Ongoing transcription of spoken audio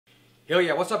Hell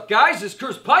yeah, what's up guys? It's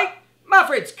Curse Pike. My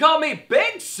friends call me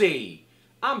Big C.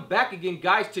 I'm back again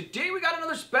guys. Today we got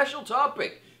another special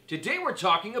topic. Today we're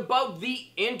talking about The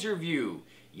Interview.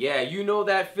 Yeah, you know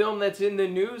that film that's in the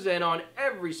news and on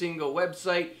every single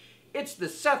website. It's the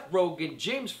Seth Rogen,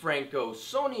 James Franco,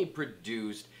 Sony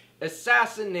produced,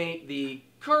 assassinate the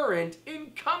current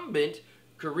incumbent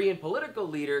Korean political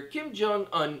leader Kim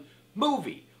Jong-un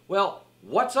movie. Well,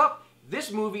 what's up?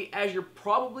 This movie, as you're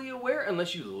probably aware,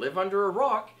 unless you live under a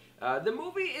rock, the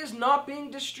movie is not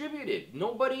being distributed.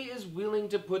 Nobody is willing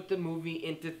to put the movie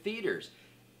into theaters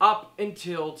up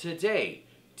until today.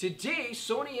 Today,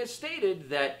 Sony has stated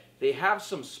that they have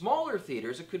some smaller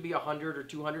theaters. It could be 100 or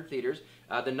 200 theaters.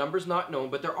 The number's not known,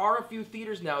 but there are a few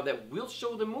theaters now that will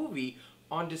show the movie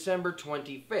on December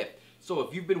 25th. So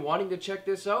if you've been wanting to check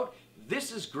this out,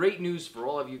 this is great news for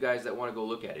all of you guys that want to go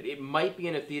look at it. It might be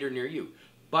in a theater near you.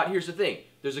 But here's the thing,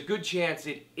 there's a good chance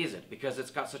it isn't because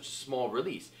it's got such a small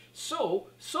release. So,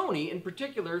 Sony, in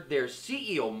particular, their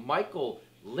CEO, Michael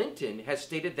Lynton, has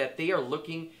stated that they are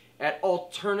looking at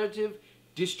alternative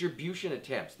distribution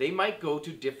attempts. They might go to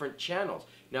different channels.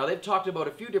 Now, they've talked about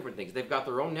a few different things. They've got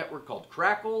their own network called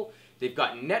Crackle. They've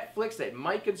got Netflix that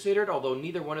might consider it, although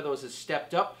neither one of those has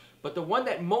stepped up. But the one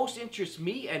that most interests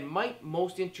me and might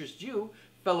most interest you,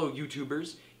 fellow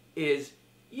YouTubers, is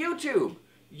YouTube.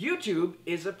 YouTube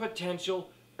is a potential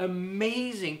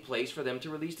amazing place for them to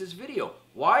release this video.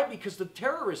 Why? Because the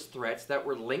terrorist threats that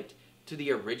were linked to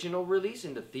the original release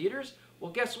in the theaters, well,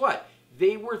 guess what?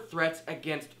 They were threats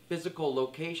against physical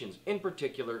locations, in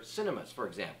particular cinemas, for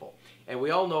example. And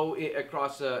we all know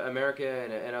across America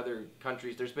and other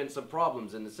countries, there's been some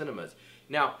problems in the cinemas.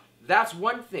 Now, that's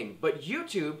one thing, but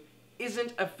YouTube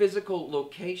isn't a physical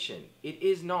location. It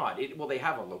is not. Well, they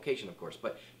have a location, of course,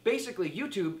 but basically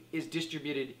YouTube is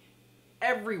distributed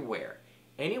everywhere.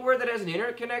 Anywhere that has an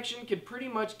internet connection can pretty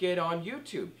much get on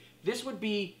YouTube. This would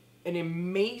be an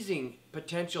amazing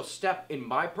potential step, in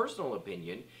my personal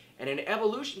opinion, and an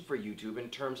evolution for YouTube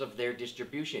in terms of their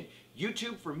distribution.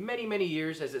 YouTube, for many, many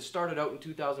years, as it started out in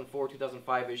 2004,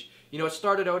 2005-ish, you know, it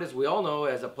started out, as we all know,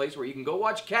 as a place where you can go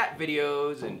watch cat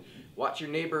videos and watch your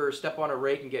neighbor step on a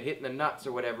rake and get hit in the nuts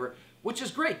or whatever, which is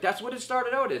great. That's what it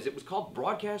started out as. It was called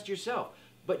Broadcast Yourself.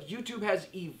 But YouTube has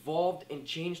evolved and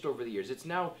changed over the years. It's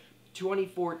now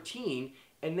 2014,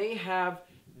 and they have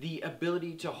the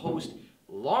ability to host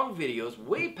long videos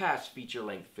way past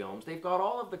feature-length films. They've got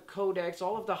all of the codecs,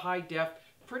 all of the high-def,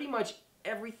 pretty much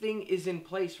everything is in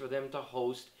place for them to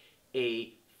host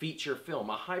a feature film,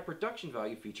 a high production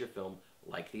value feature film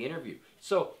like The Interview.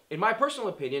 So, in my personal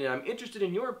opinion, and I'm interested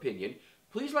in your opinion,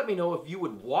 please let me know if you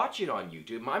would watch it on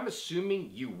YouTube. I'm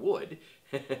assuming you would.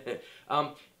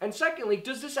 And secondly,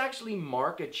 does this actually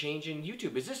mark a change in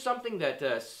YouTube? Is this something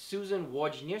that Susan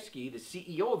Wojcicki, the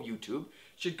CEO of YouTube,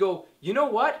 should go, you know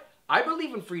what? I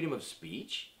believe in freedom of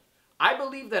speech. I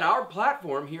believe that our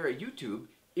platform here at YouTube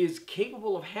is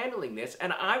capable of handling this,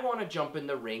 and I want to jump in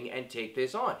the ring and take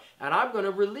this on, and I'm going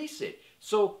to release it.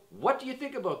 So what do you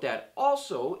think about that?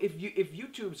 Also, if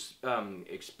YouTube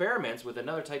experiments with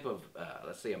another type of,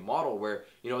 let's say a model where,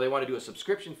 you know, they want to do a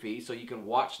subscription fee so you can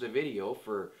watch the video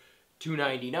for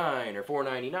 $2.99 or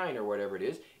 $4.99 or whatever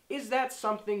it is that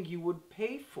something you would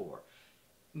pay for?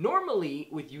 Normally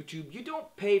with YouTube, you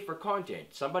don't pay for content.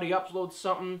 Somebody uploads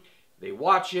something, they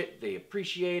watch it, they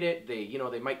appreciate it,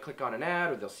 they might click on an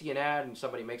ad or they'll see an ad and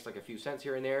somebody makes like a few cents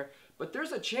here and there. But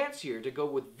there's a chance here to go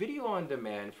with video on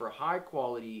demand for high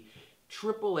quality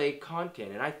AAA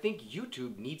content, and I think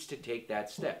YouTube needs to take that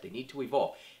step. They need to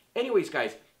evolve. Anyways,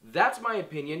 guys, that's my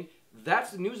opinion.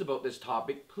 That's the news about this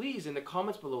topic. Please, in the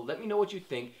comments below, let me know what you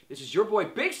think. This is your boy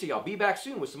Big C. I'll be back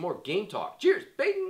soon with some more game talk. Cheers, bing!